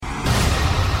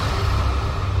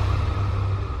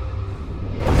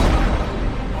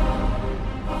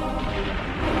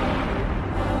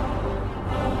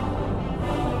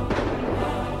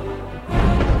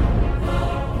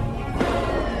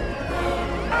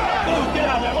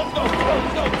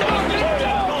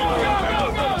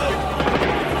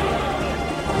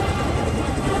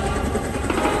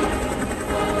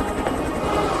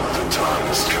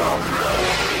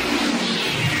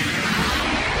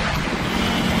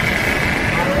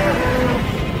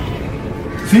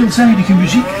Veelzijdige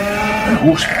muziek, een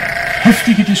hoorspel,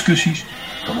 heftige discussies,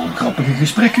 gewoon grappige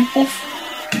gesprekken of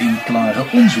klinkklare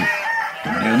onzin. De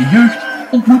moderne jeugd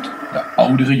ontmoet de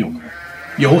oudere jongeren.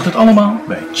 Je hoort het allemaal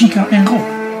bij Chica en Rob.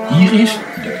 Hier is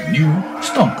de nieuwe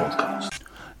Stampodcast.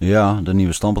 Ja, de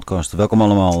nieuwe Stampodcast. Welkom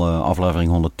allemaal,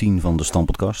 aflevering 110 van de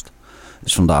Stampodcast. Het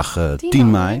is vandaag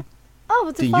 10 mei. Oh,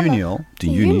 wat 10 juni al.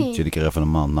 10 juni. Zit ik er even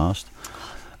een maand naast.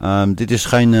 Dit is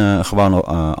geen gewone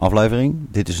aflevering.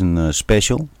 Dit is een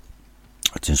special.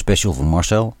 Het is een special van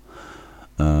Marcel.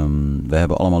 We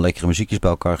hebben allemaal lekkere muziekjes bij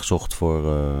elkaar gezocht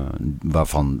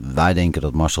waarvan wij denken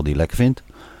dat Marcel die lekker vindt.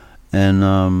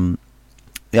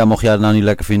 En mocht jij het nou niet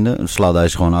lekker vinden, sla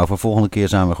deze gewoon over. Volgende keer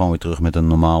zijn we gewoon weer terug met een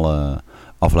normale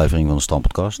aflevering van de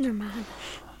Stampodcast. Normaal.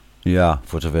 Ja,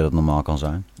 voor zover dat normaal kan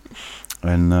zijn.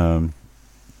 En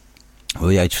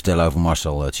wil jij iets vertellen over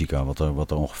Marcel, Chica, wat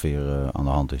er ongeveer aan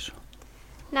de hand is?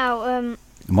 Nou,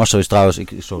 Marcel is trouwens,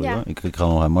 ik ga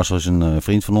nog even. Marcel is een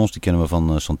vriend van ons, die kennen we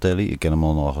van Santelli. Ik ken hem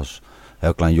al nog als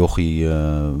heel klein jochie,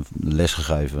 les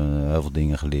gegeven, heel veel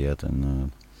dingen geleerd.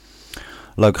 En,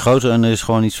 leuke gozer, en er is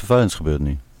gewoon iets vervelends gebeurd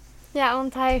nu. Ja,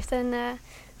 want hij heeft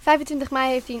 25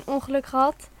 mei heeft hij een ongeluk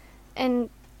gehad. En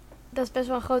dat is best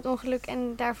wel een groot ongeluk en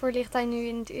daarvoor ligt hij nu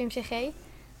in het UMCG.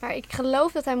 Maar ik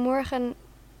geloof dat hij morgen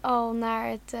al naar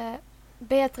het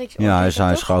Beatrixoord. Ja,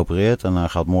 hij is geopereerd en hij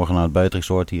gaat morgen naar het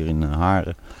Beatrixoord hier in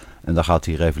Haren. En daar gaat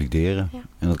hij revalideren. Ja.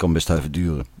 En dat kan best even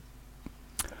duren.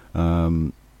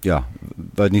 Ik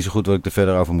weet niet zo goed wat ik er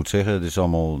verder over moet zeggen. Het is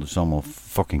allemaal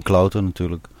fucking kloten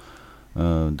natuurlijk.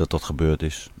 Dat gebeurd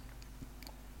is.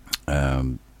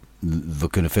 We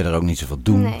kunnen verder ook niet zoveel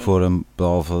doen voor hem.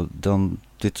 Behalve dan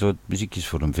dit soort muziekjes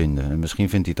voor hem vinden. En misschien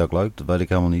vindt hij het ook leuk. Dat weet ik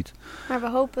helemaal niet. Maar we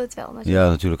hopen het wel natuurlijk. Ja,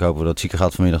 natuurlijk hopen we dat. Chica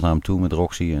gaat vanmiddag naar hem toe met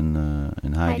Roxy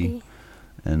en Heidi.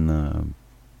 En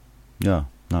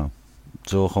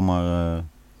zullen we gewoon maar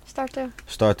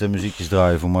starten muziekjes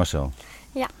draaien voor Marcel.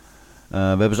 Ja.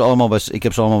 Ik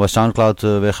heb ze allemaal bij Soundcloud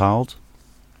weggehaald.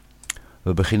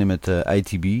 We beginnen met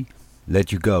ATB. Let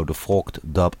You Go, de Frogged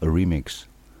Dub Remix.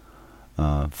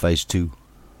 Phase 2.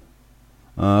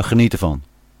 Geniet ervan.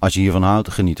 Als je hiervan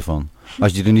houdt, geniet ervan.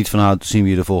 Als je er niet van houdt, zien we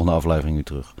je de volgende aflevering weer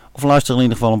terug. Of luister in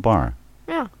ieder geval een paar.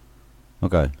 Ja.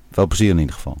 Oké, veel plezier in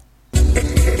ieder geval.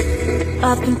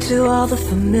 I've been to all the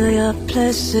familiar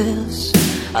places.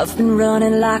 I've been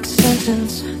running like a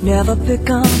sentence, never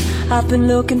begun. I've been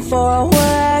looking for a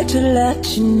way to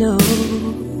let you know.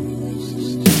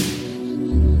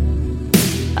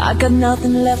 I got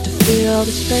nothing left to fill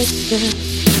the spaces.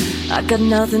 I got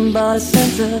nothing but a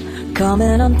center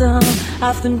coming undone.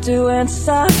 I've been doing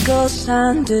circles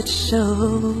and it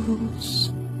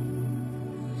shows.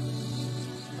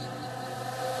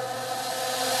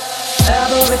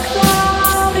 Every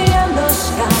cloud in the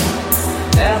sky,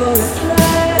 every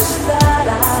place that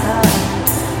I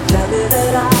tell me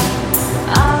that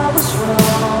I was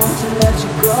wrong to let you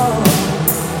go.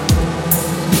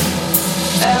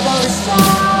 Every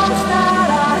song that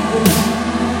I hear,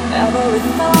 every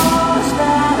thought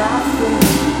that I feel,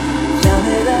 tell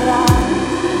me that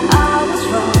I was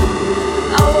wrong.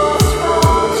 I was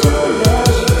wrong to let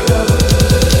you go.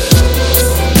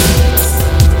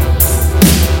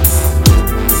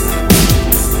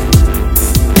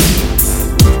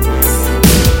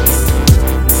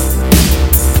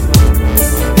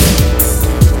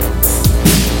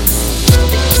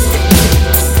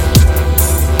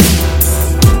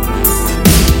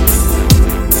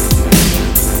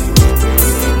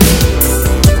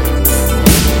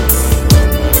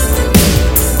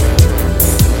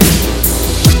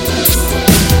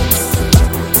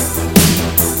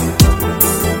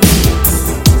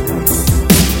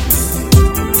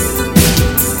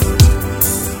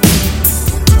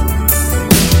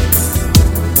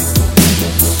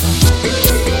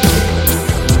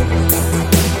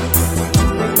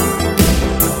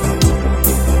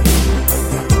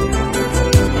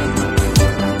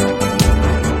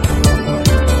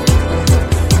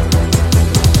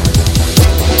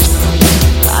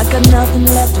 Nothing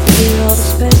left to fill all the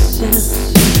spaces.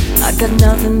 I got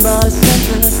nothing but a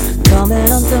center coming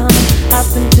undone.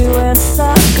 I've been doing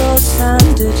circles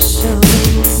and it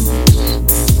shows.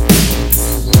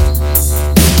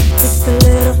 It's the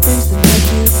little things that make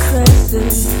you crazy,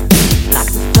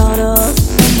 like the thought of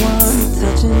someone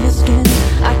touching your skin.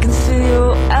 I can see you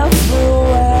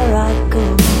everywhere I go.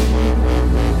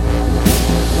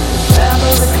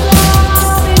 Every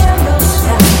cloud in the sky,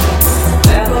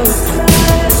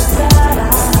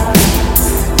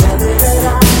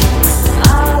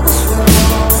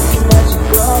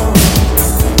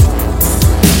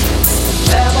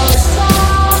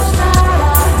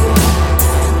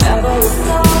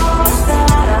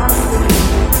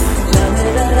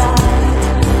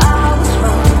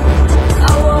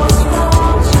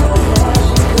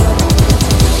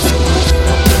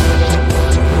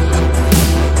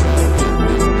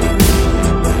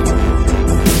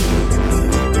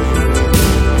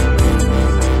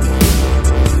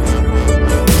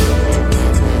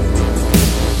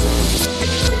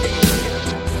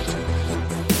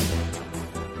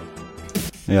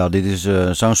 Ja, dit is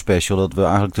zo'n special dat we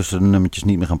eigenlijk tussen de nummertjes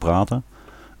niet meer gaan praten.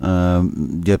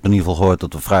 Je hebt in ieder geval gehoord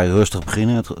dat we vrij rustig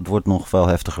beginnen. Het wordt nog veel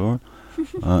heftiger hoor.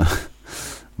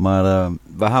 Maar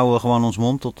we houden gewoon ons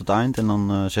mond tot het eind en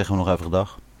dan zeggen we nog even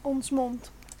dag. Ons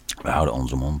mond. We houden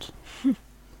onze mond.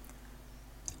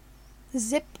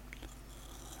 Zip.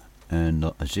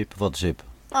 En zip, wat zip?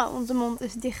 Oh, onze mond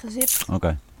is dichtgezipt.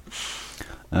 Oké.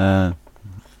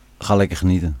 Ga lekker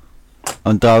genieten.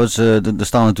 En trouwens, er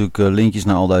staan natuurlijk linkjes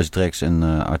naar al deze tracks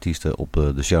en artiesten op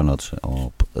de show notes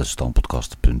op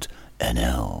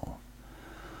stampodcast.nl.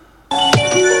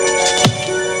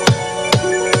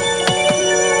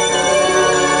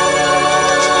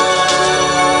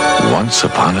 Once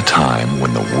upon a time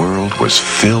when the world was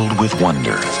filled with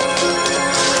wonder,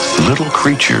 little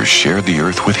creatures shared the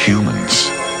earth with humans.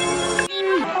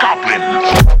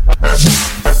 Goblins!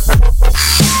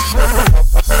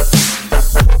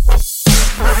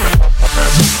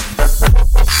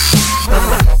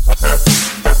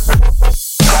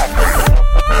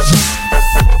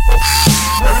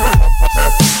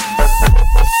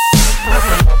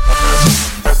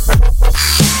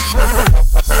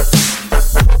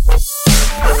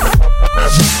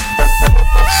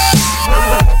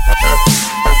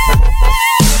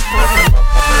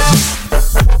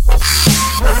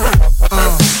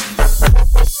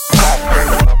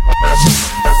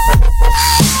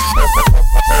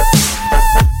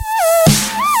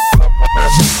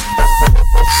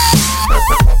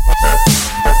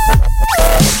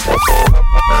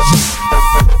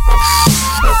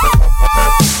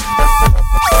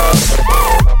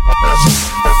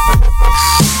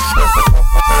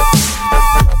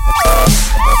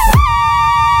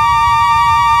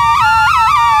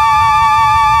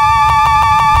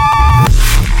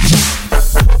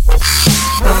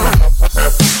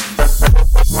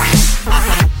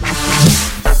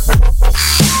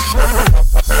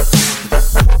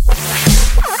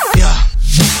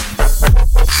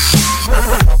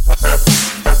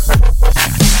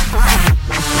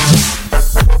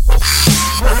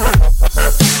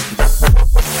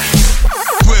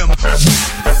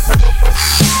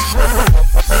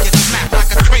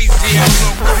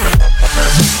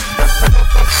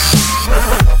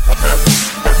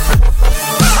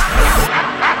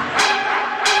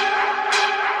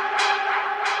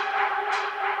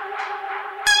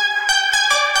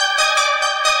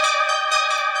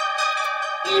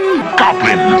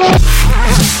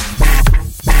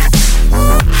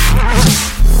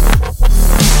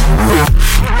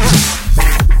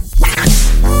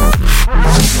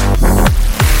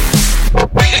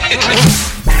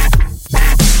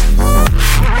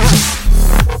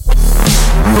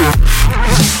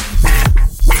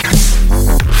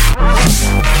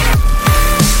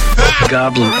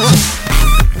 Goblin.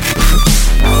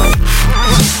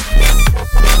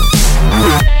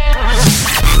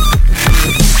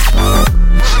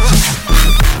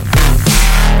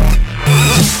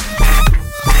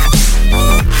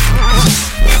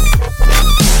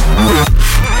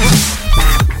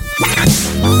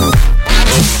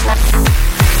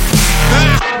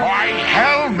 My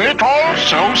helmet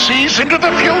also sees into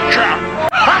the future.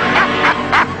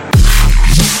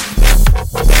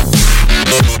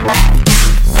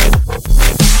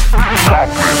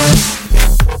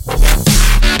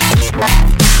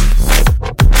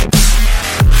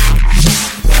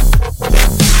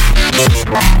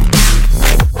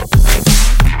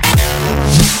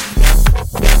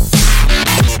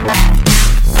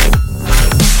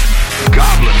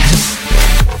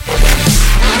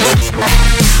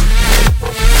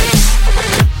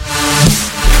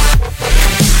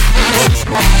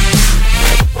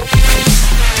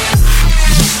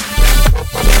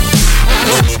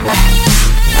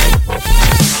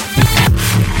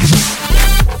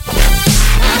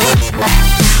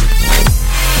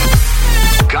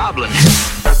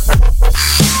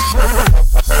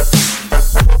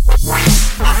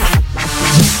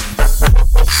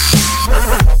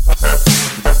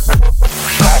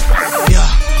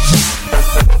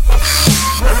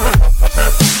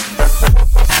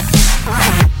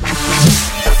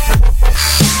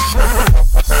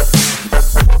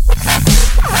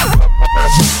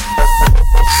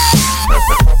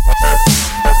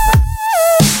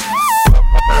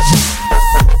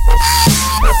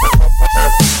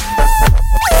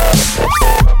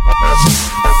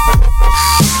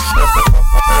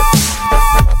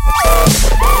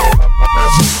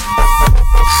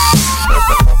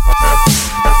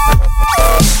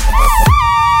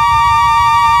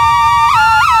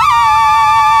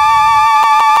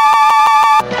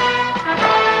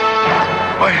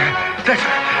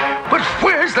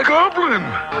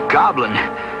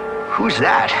 Who's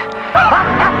that?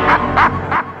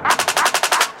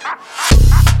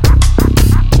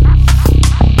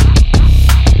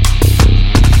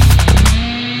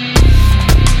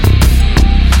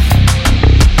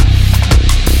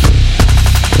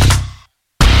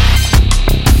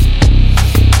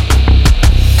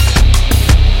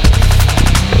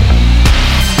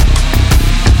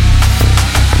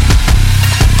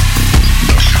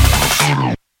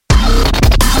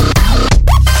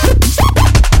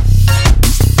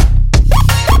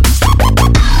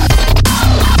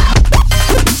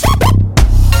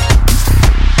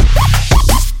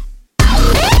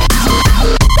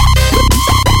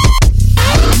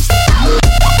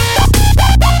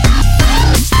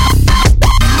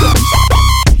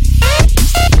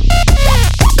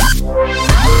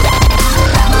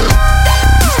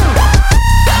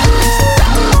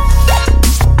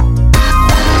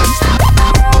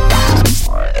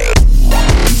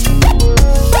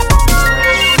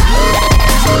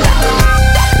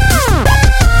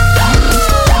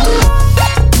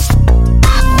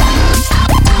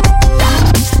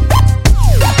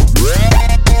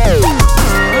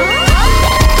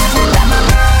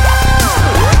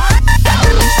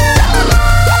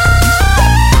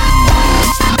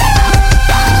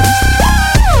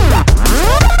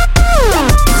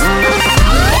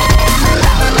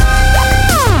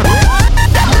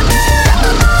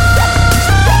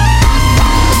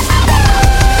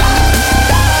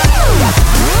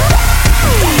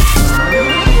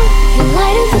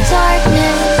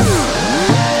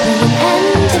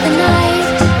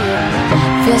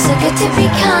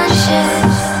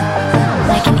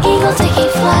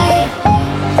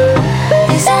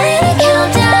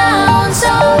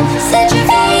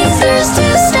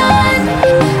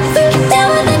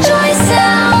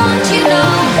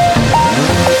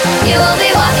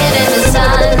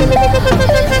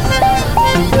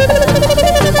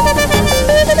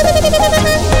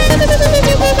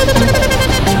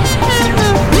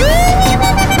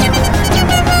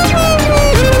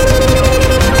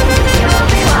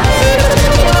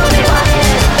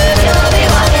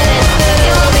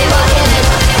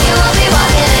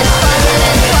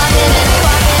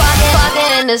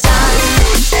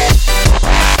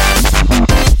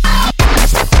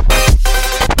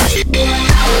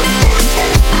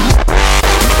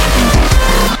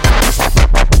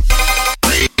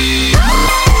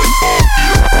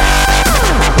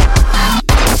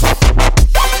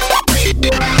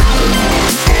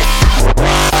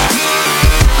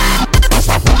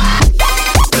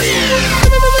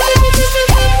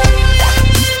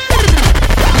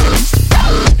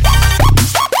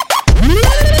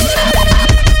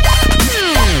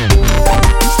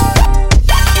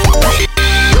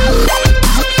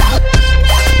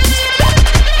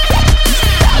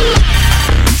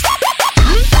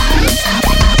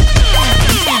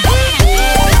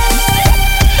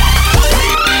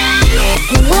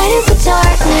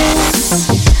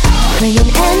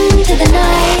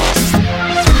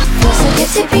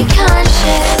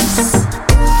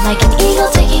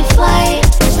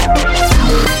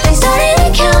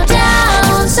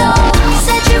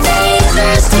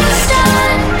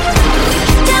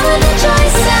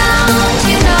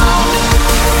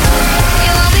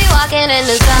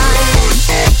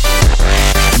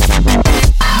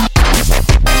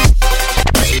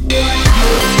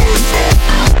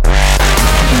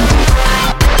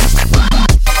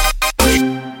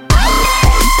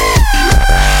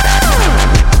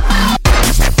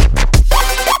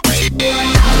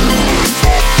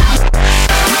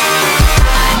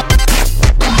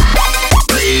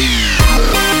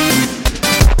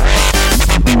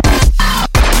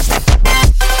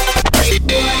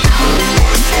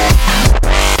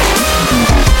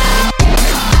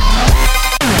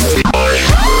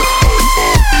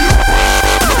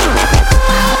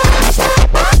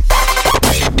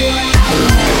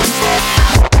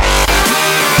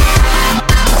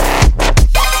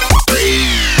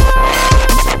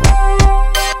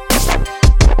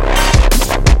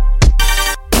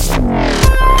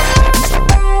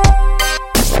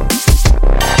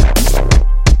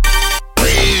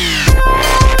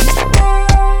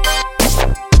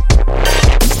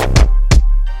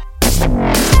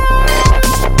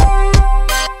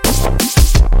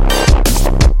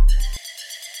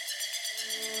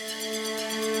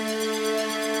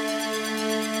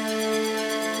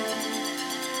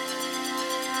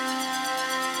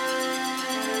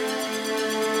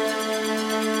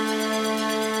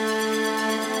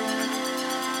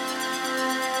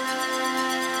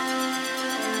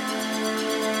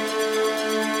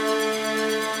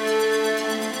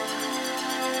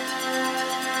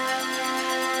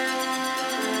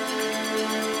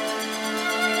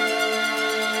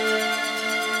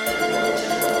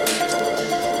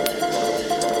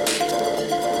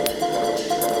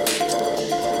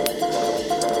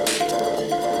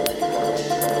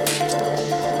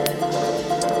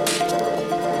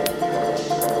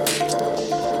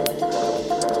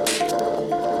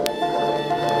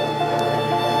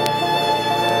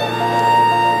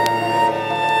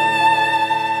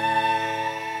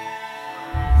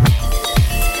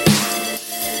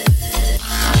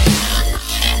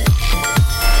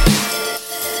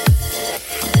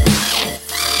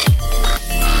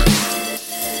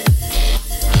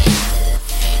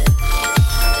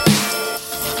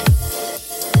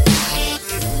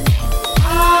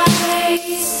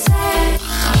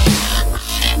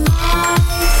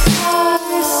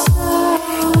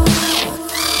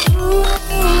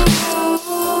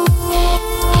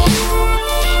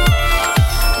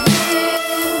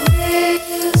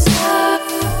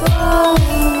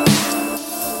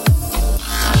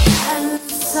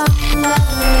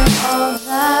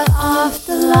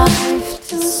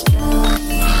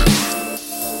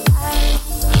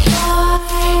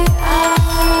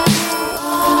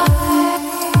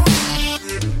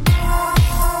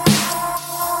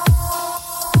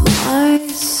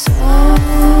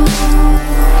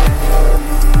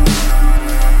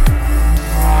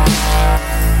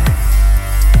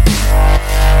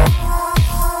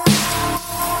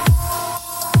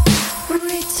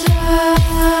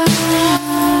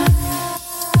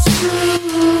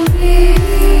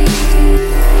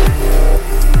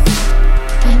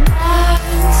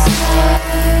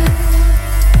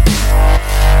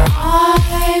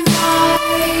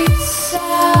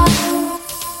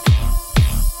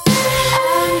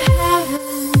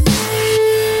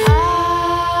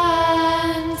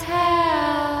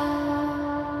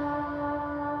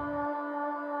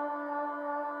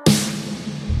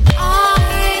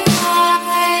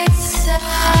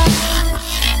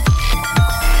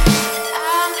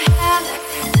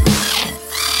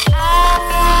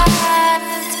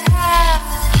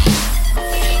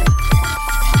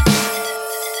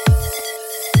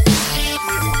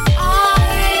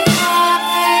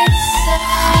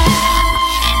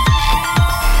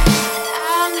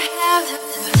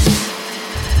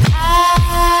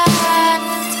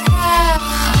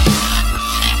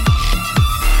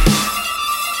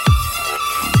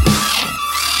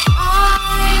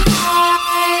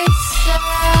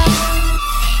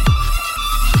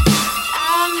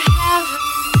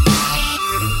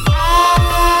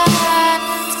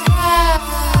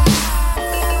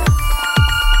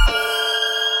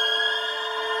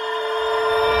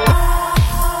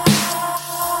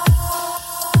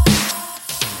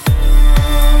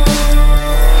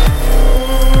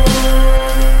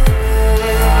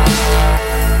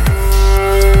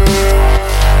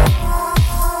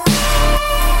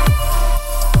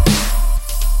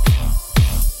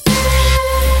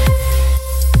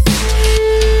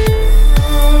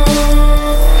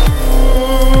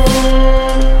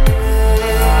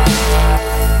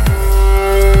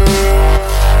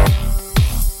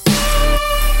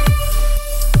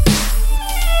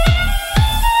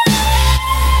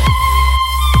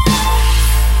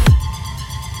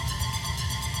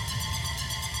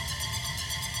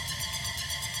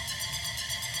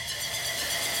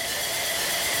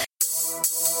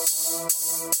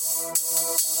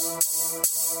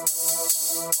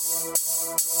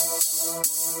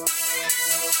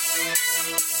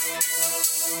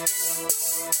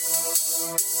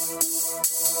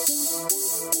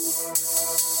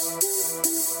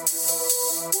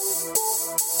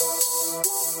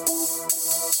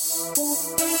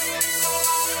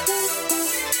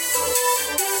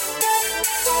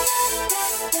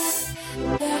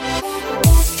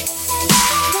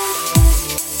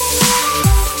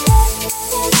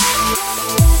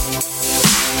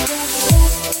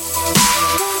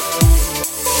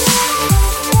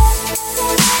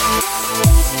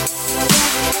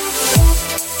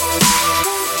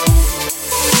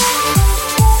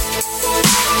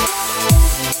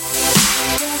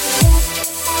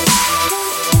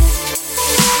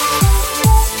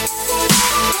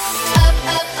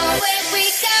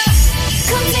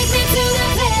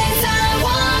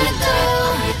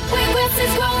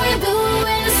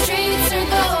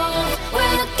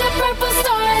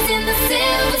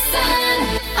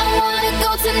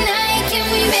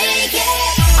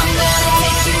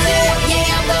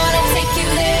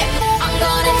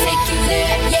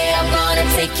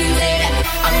 Take you there.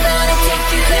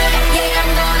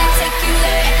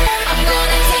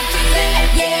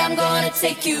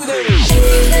 Take you there. Take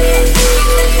you there.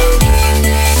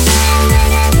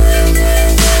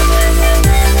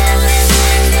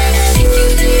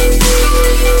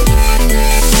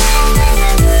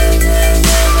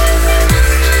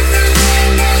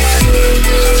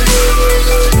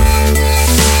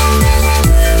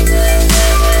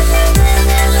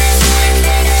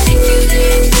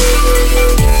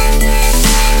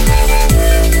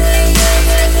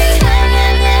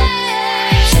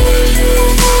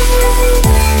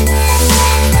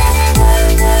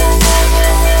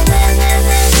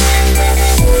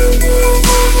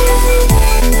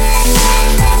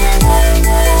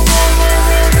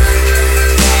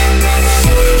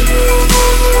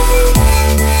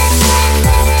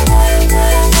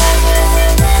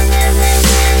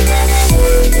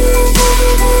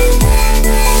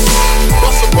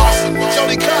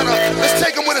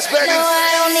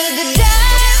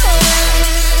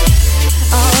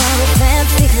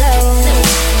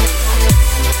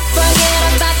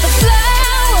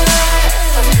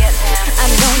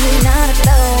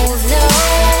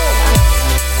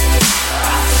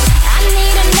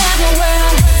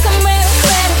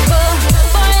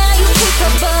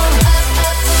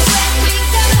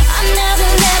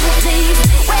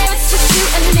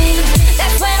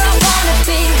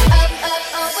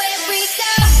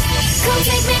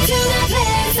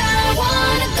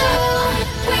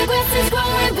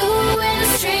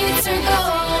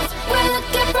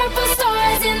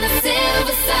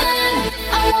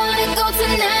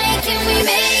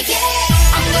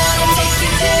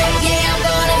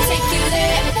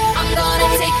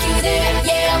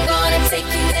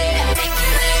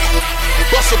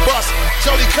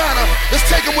 Jody Connor, let's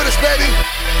take him with us, baby.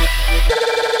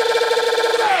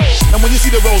 And when you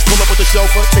see the Rose pull up with the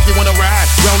chauffeur, take you on a ride,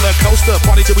 roller coaster,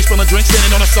 party till we spillin' drinks,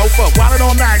 standing on a sofa, wildin'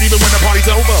 all night, even when the party's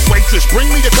over. Waitress, bring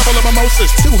me a couple of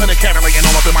mimosas, 200 Cadillac and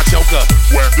all up in my choker.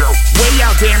 Way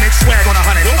out, damn it, swag on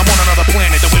 100. I'm on another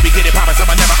planet, the way we get it poppin', some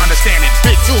I never understand it.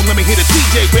 Big tune, let me hear the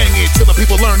DJ bang it, till the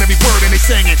people learn every word and they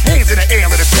sing it. Hands in the air,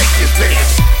 let us take this there.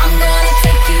 I'm gonna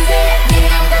take you there,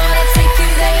 yeah, I'm gonna take you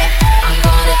there. I'm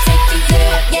gonna take you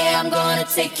there, yeah, I'm gonna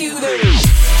take you there.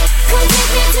 Come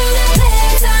take me to the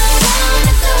place I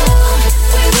wanna go,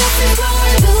 where it's in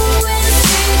blue and the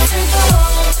streets are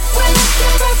gold, where the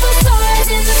purple stars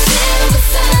in the silver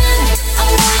sun.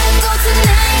 I wanna go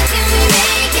tonight, can we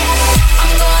make it?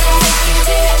 I'm gonna take you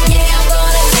there, yeah, I'm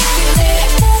gonna take you there.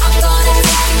 I'm gonna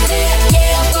take you there,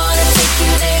 yeah, I'm gonna take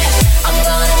you there. I'm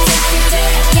gonna take you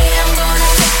there, yeah, I'm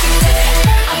gonna take you there.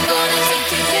 I'm gonna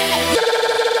take you there.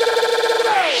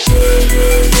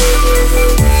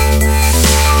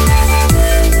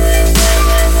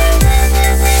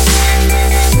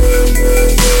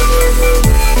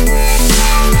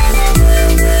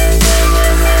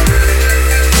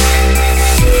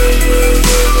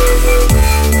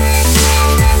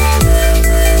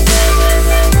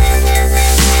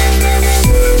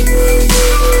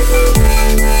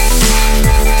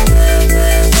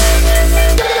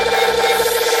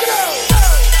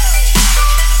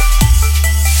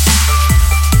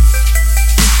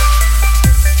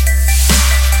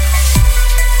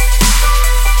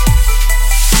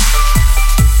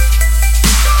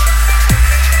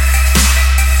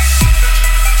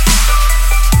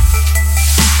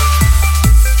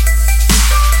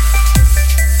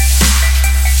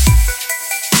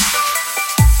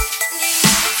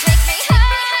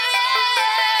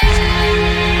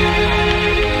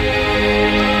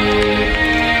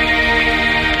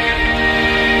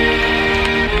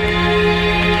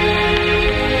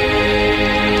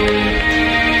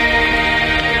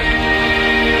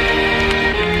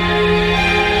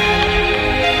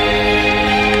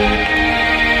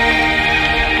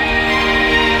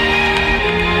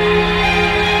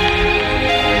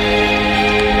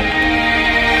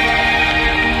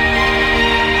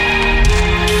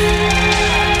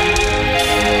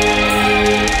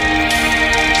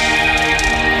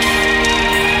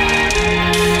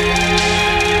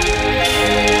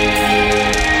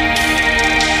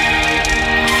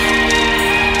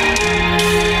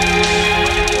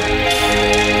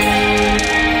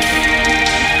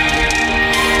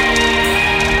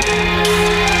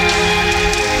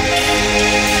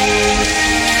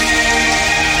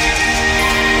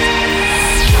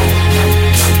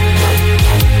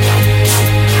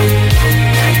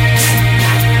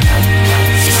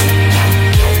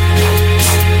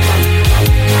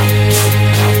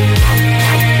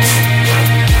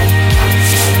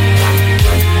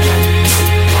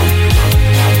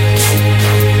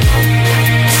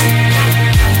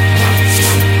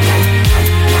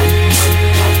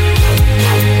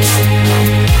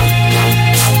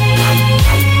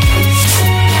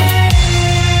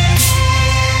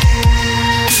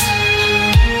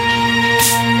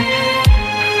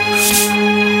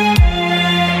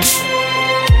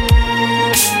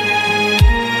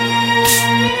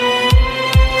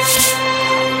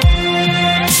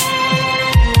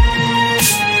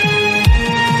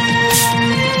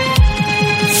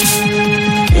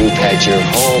 Your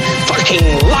whole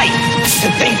fucking life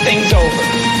to think things over.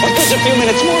 What good's a few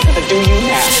minutes more gonna do you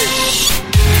now?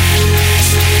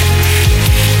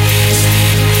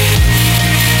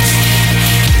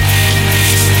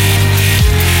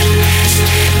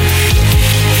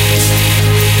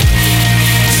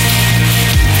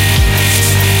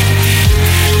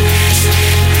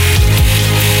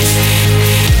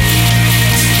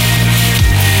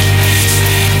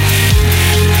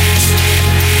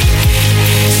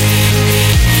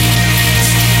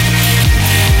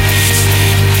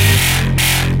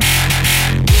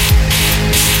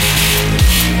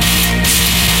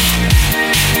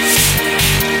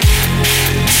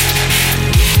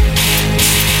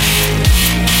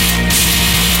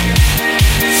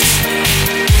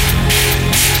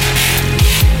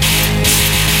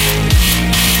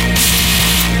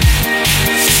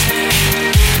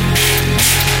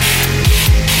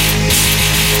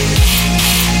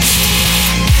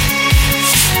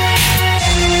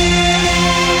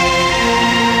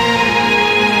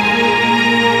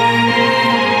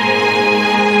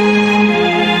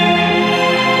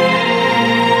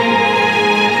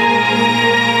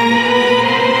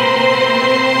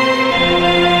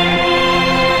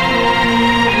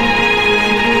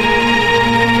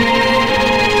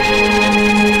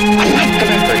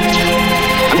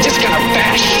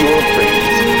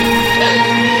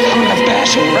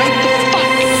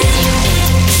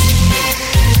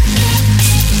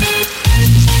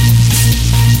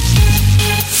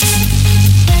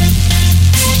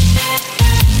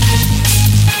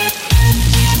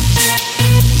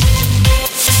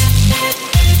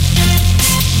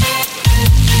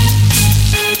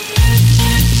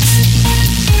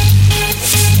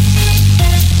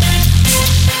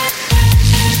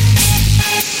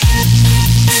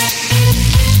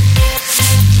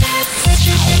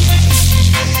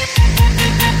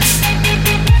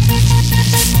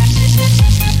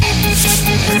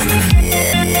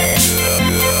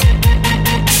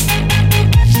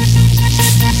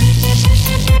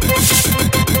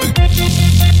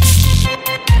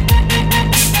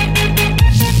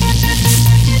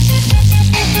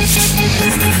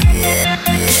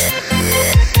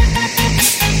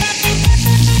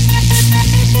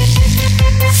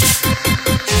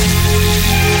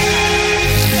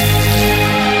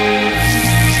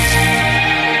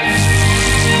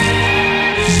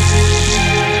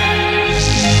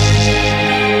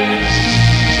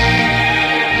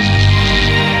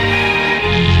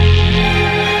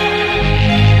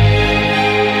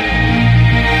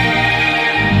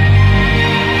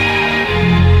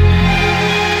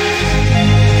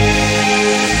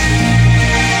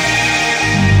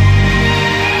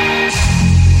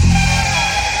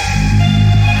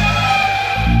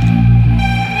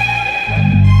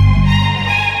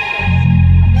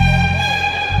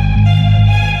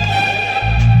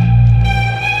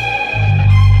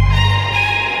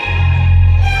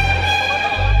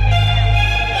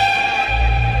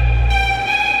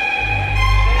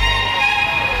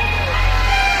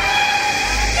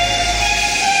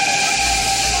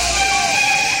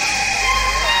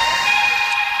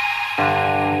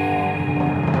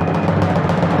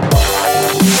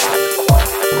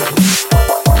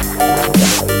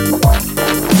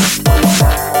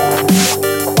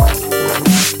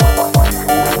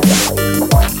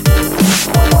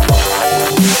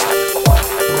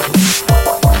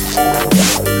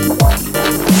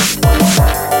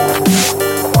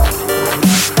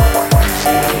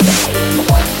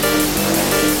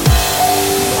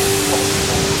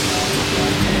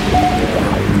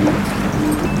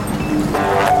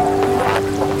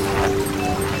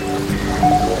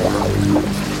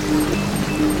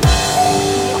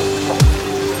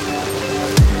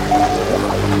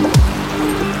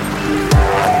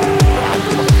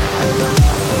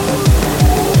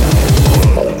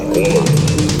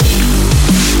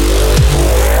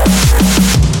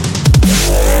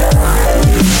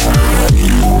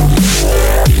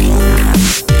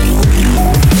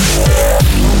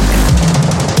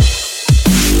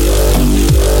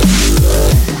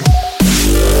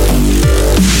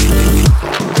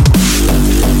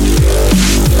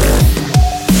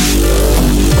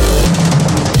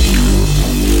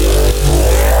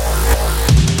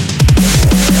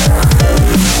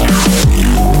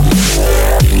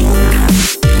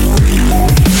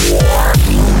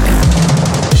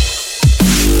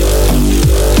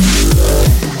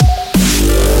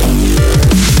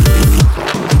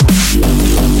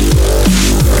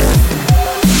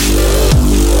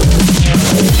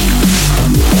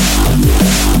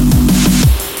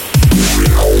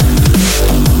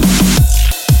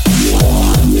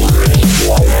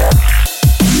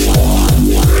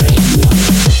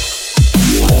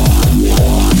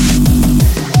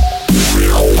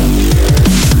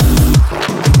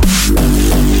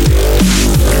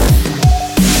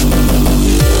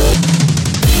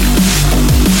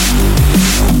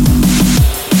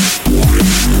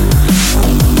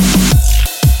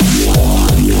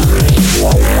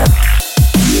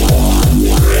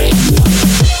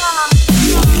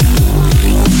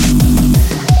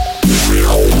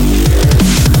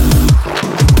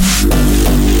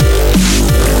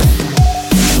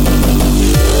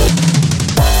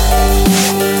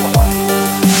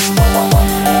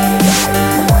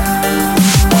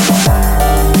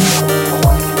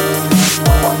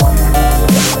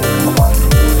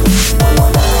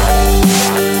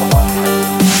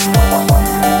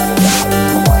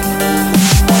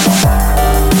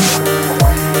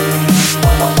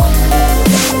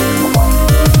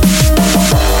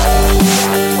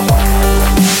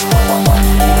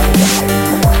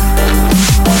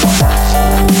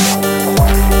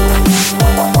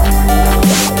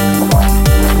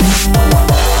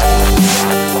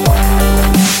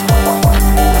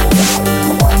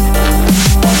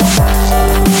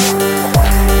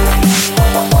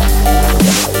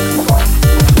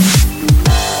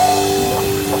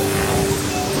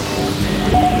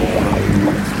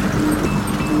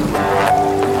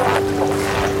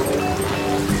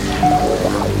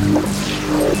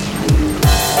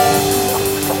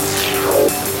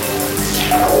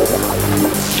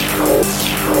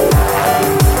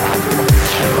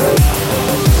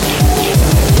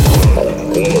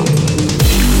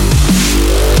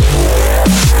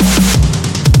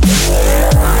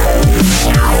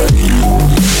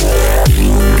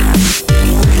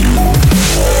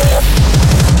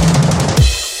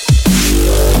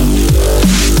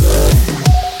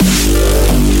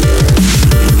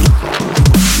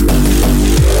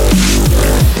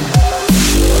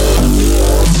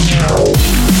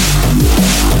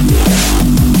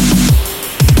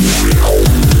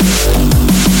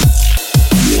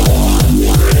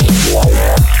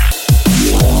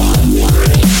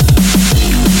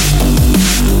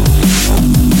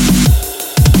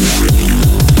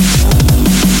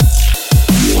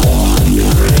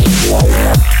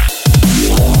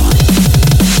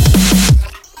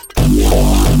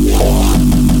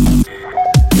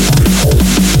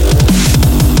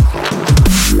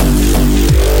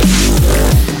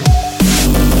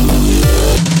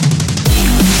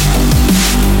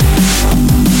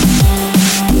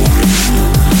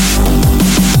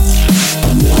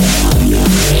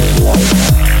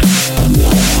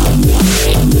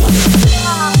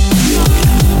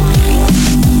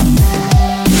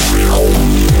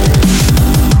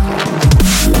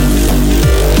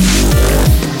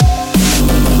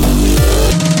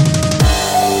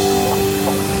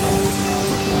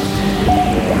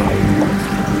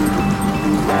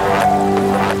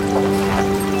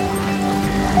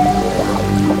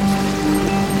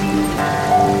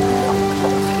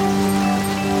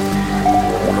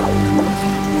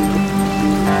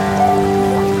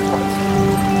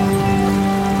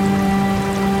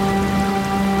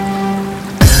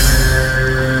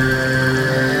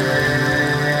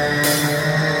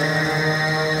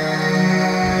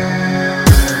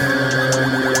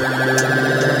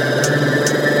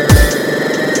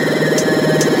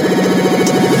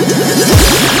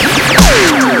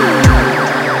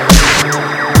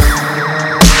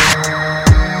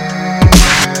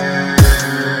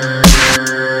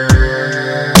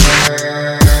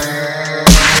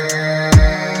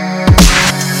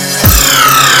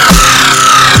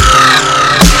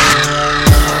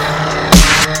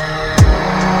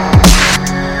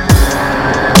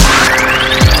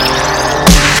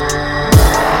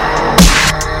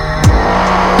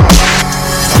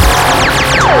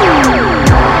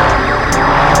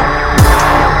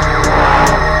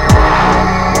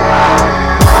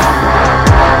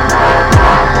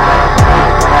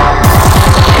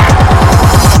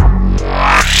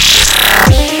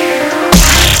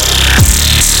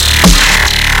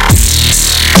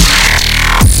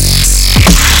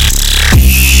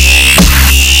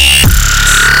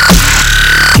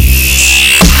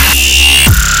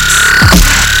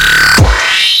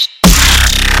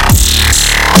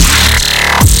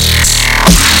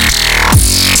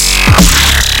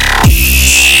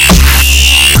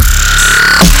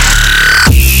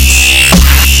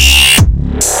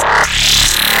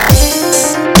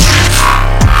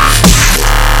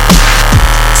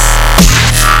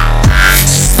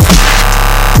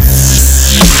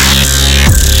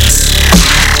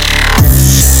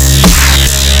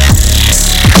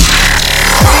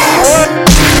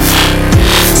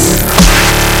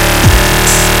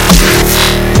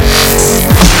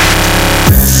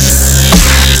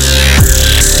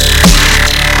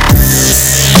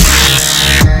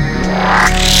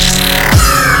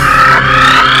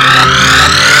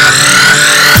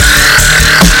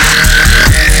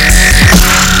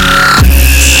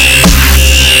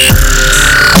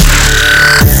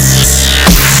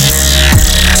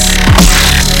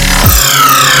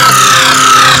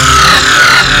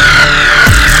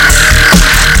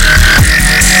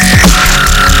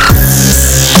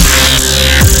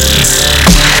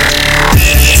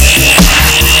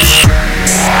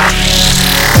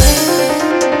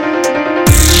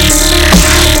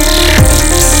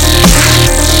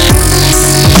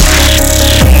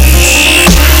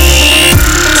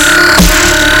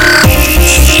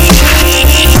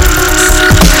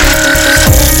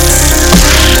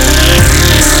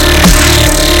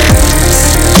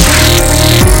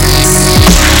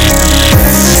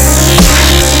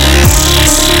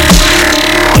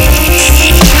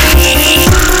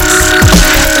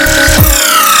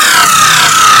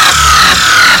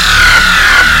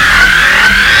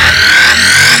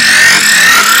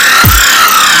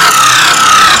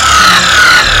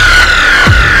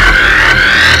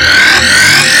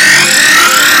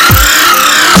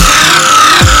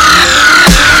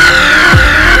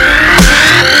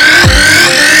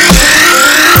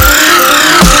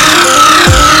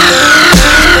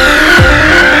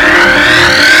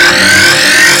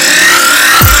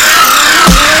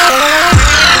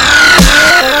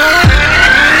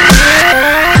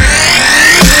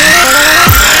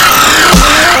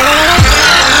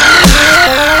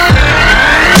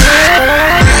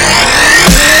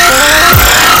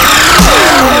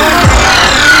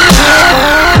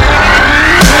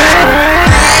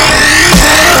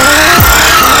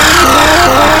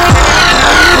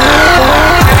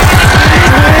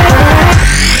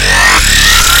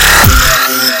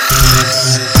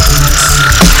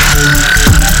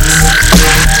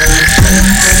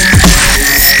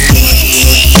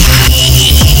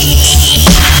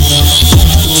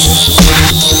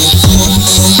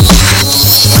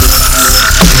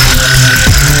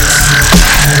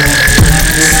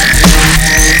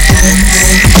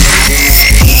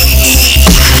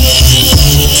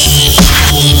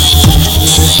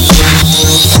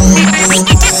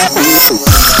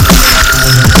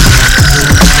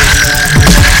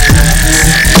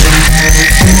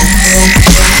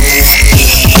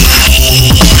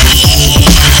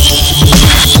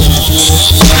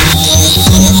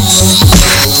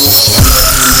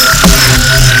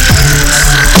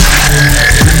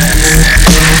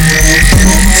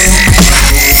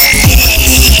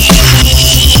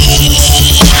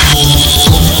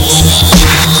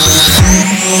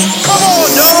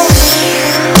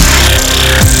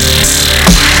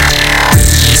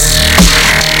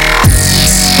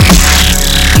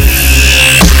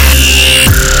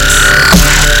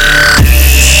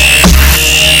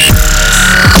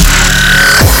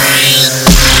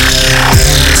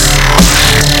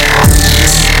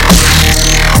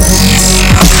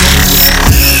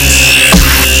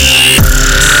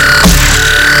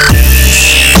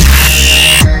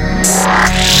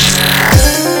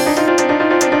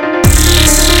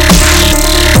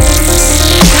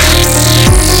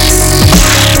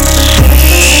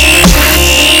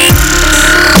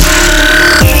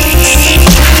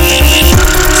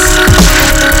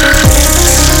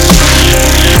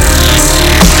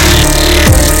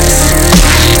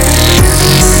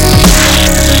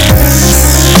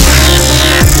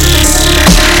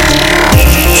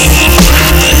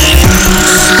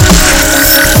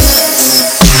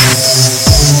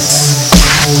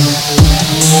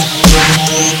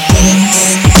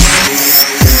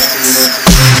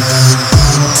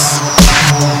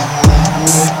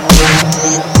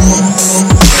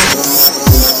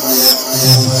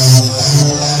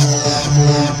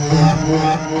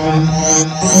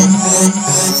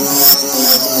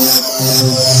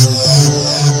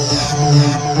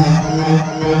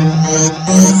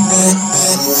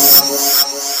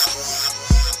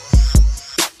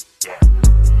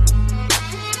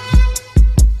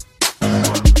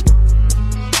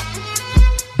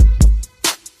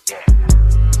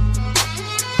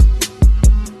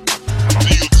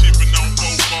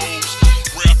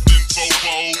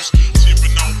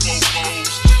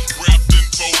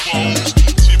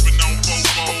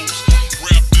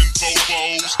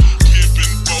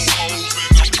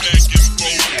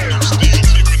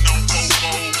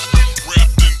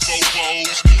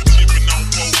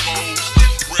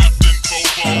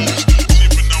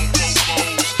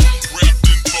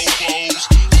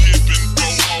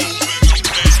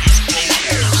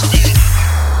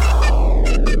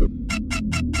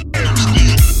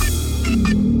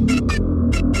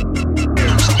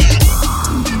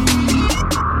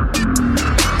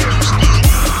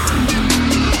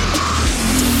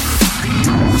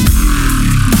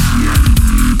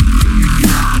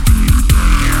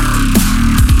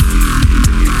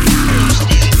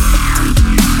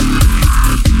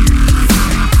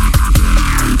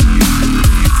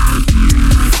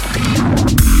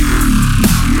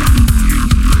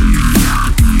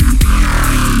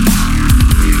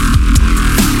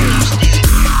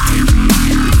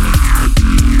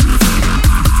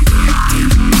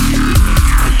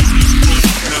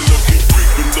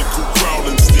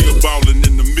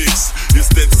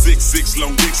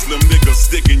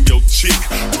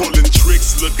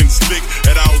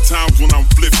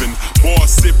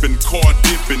 sipping, car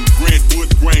dipping, Grant Wood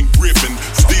grain gripping,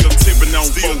 still tipping on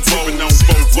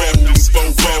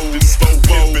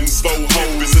four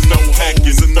hoes, and no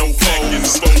hacking,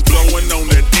 blowing on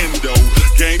that endo,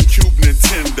 GameCube,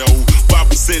 Nintendo,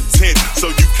 5% tint, so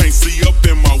you can't see up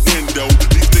in my window.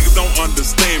 These niggas don't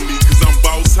understand me, cause I'm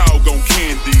boss hog on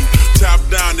candy. Top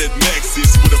down at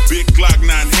Maxis with a big Glock 9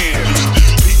 handy.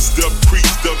 Pieced up,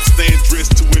 creased up, stand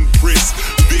dressed to impress.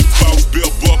 Big boss Bill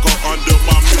Buckle under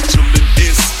my Michelin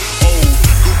S. Oh,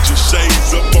 Gucci shades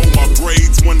up on my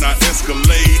braids when I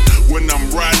escalade. When I'm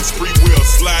riding spree wheel,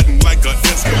 sliding like a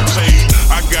Escalade.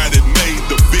 I got it made,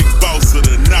 the big boss of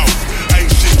the North.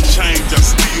 Ain't shit changed, I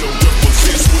still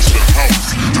represent Switch the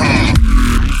house.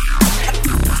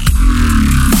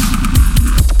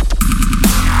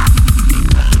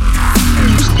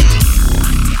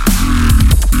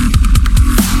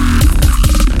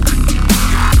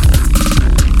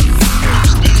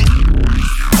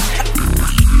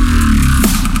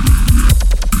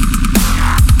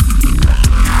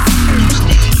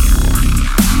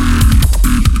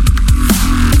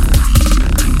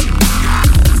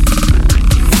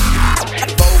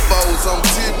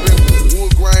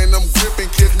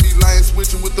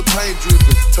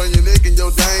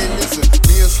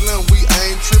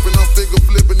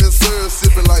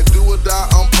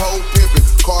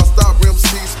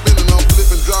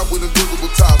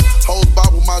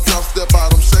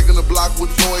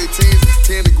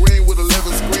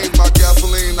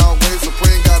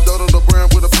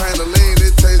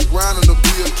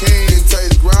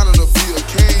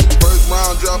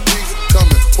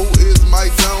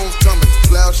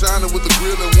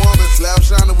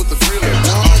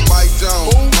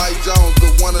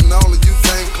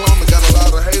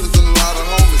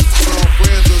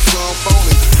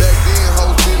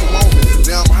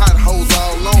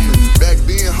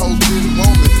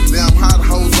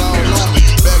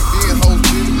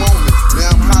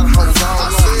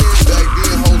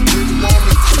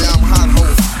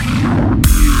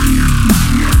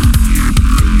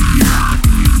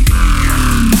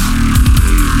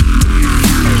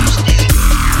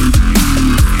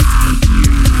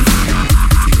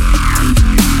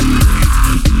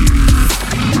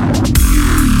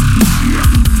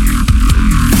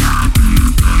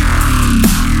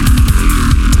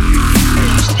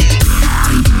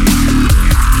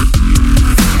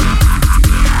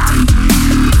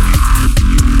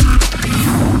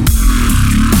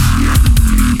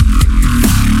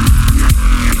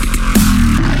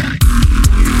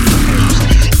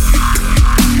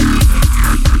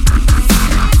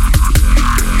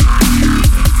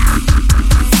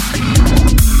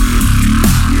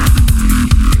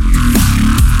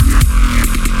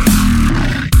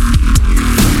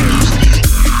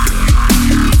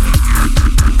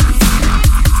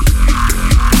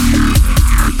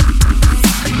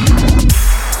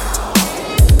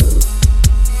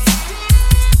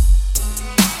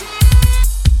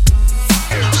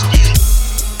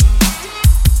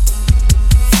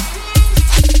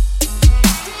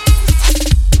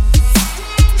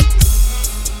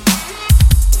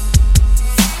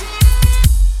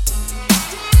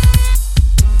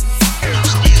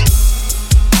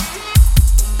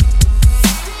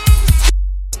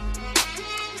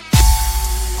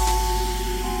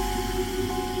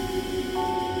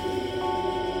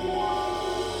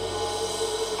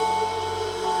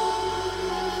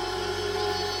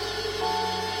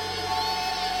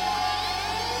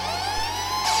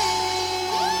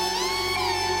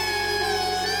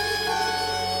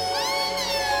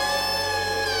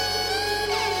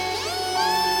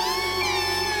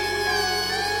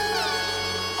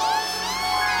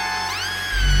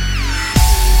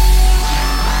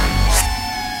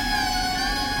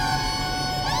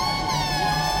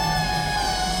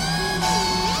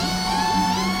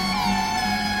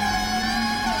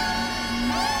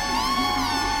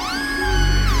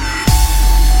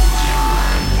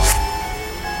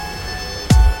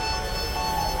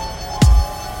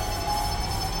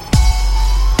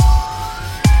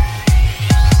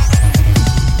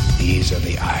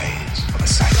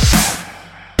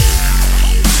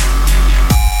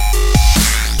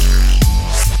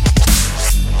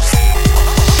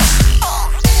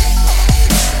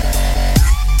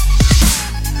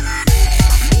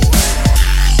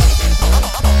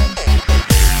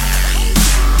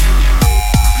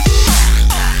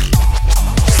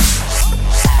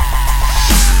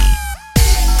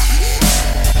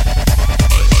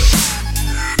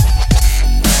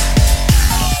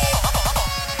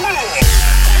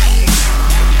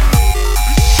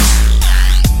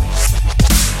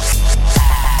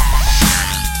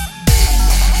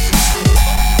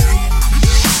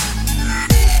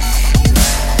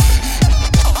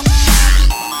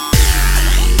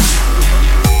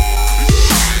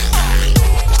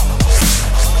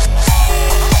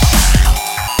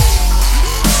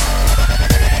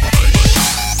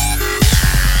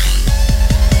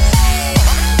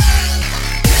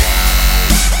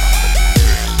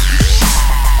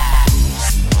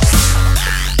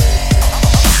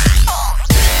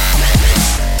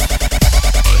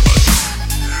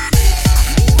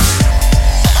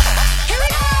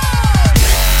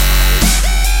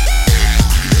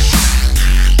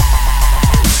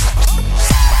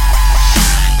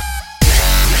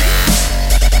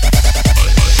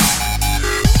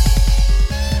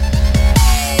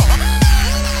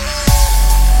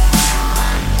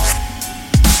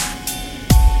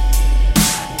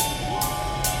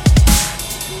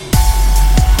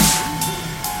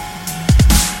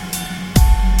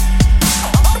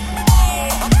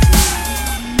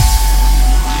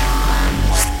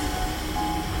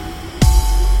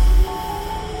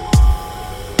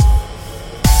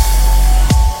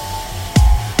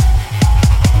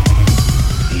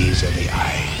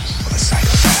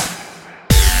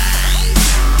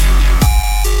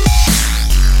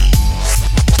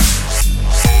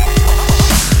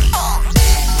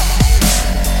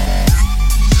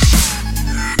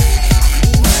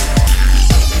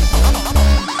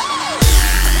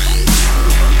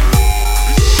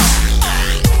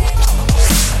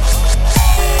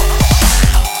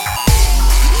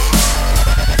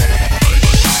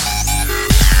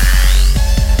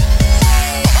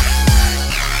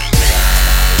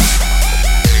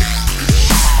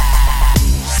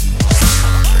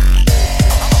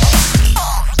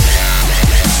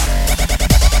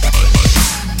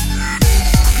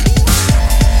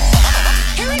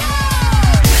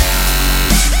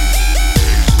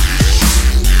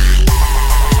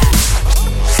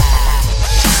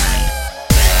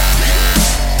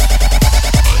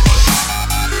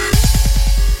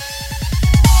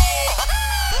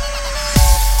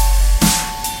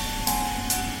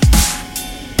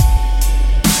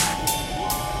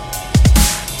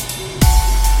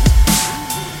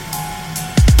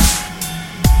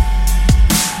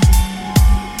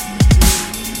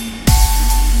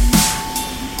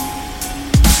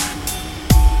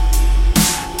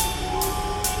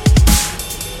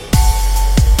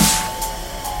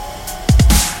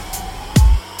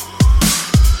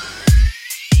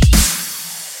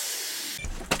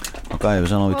 Oké, we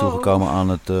zijn alweer toegekomen aan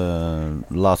het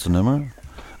laatste nummer.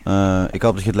 Ik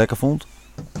hoop dat je het lekker vond.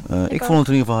 Ik vond het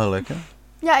in ieder geval heel lekker.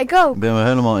 Ja, ik ook. Ik ben weer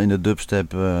helemaal in de dubstep,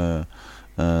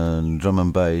 drum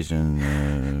and bass en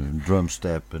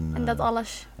drumstep. En dat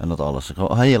alles. En dat alles.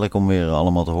 Heerlijk om weer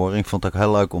allemaal te horen. Ik vond het ook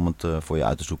heel leuk om het voor je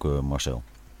uit te zoeken, Marcel.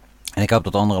 En ik hoop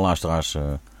dat andere luisteraars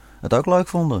het ook leuk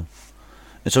vonden.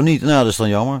 En zo niet, nou dat is dan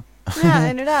jammer. Ja,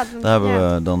 inderdaad. Daar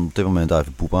hebben we dan op dit moment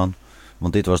even poep aan.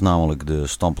 Want dit was namelijk de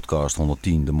Stampodcast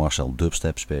 110, de Marcel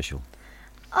Dubstep Special.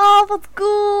 Oh, wat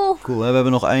cool. Cool, hè? We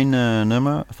hebben nog één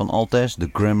nummer van Altes, de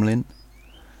Gremlin.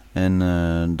 En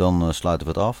dan sluiten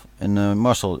we het af. En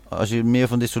Marcel, als je meer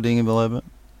van dit soort dingen wil hebben,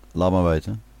 laat maar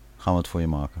weten. Gaan we het voor je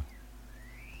maken.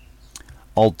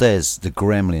 Altes, de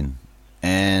Gremlin.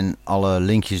 En alle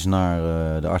linkjes naar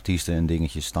de artiesten en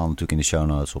dingetjes staan natuurlijk in de show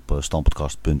notes op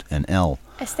stampodcast.nl.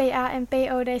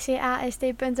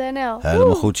 stampodcast.nl.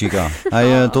 Helemaal goed, Chica.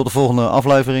 Hey, tot de volgende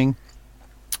aflevering.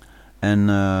 En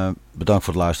bedankt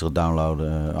voor het luisteren,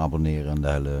 downloaden, abonneren en de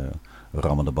hele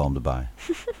rammenderbam erbij.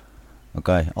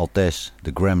 Oké, Altes,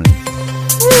 de Gremlin.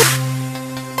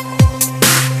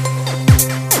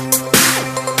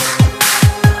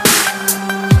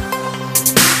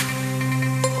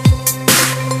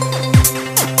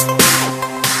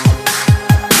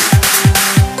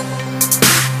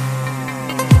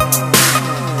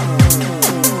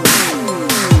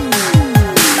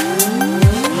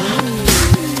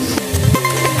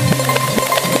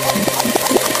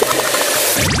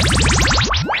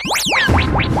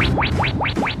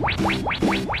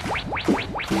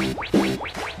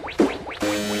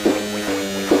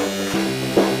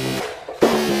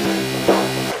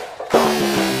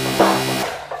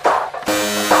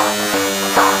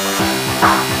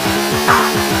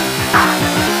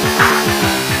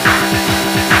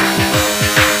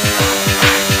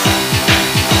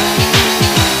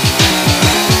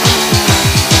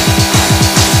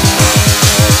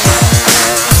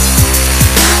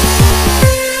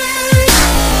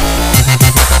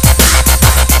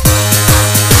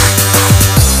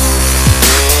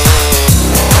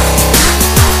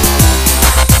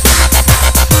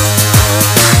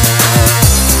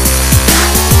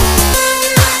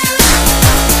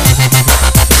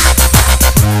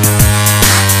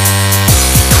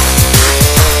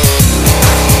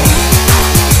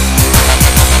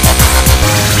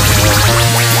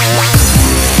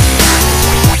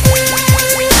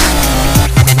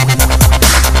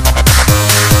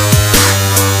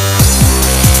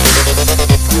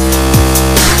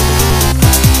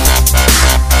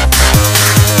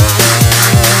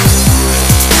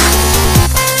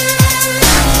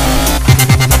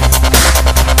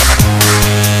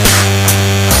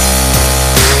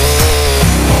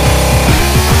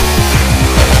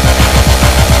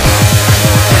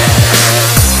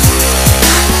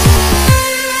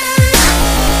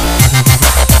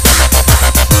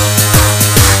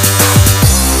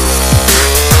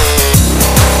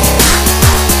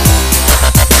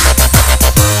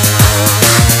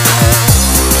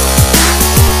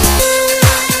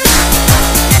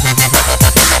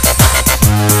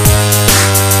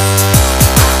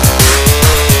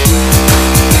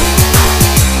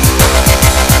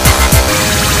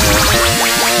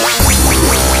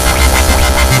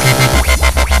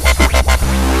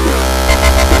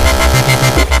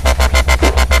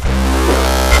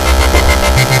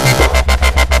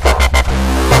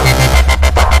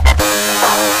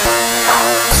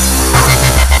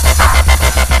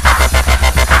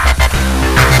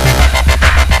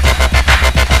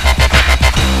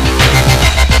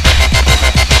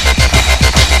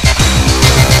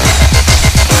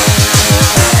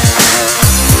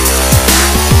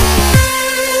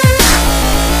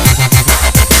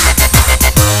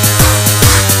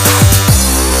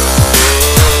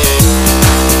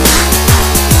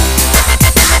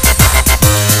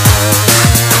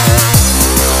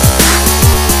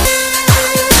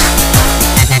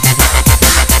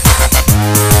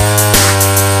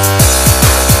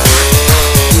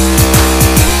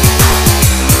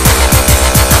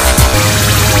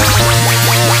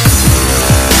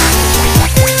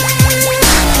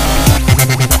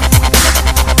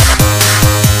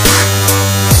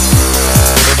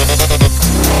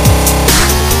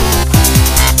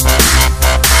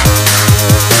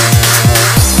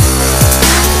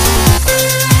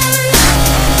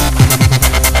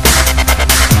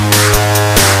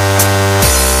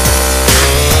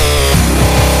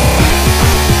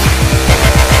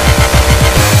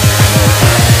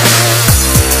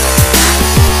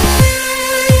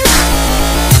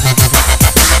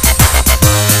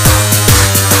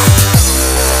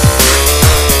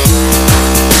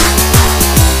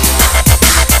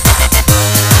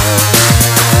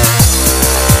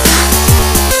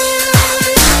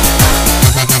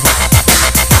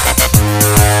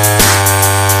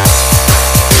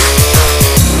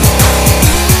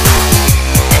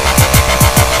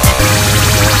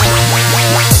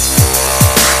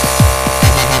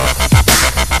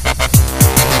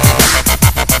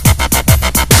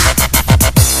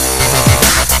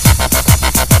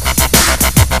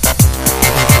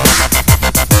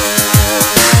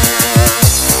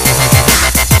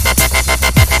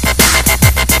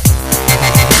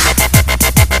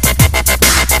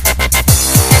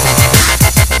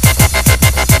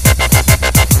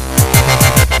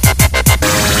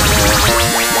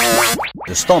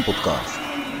 de Stampodcast.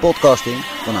 Podcasting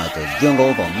vanuit de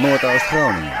jungle van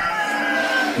Noordoost-Groningen.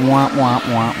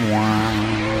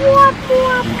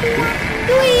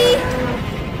 Doei!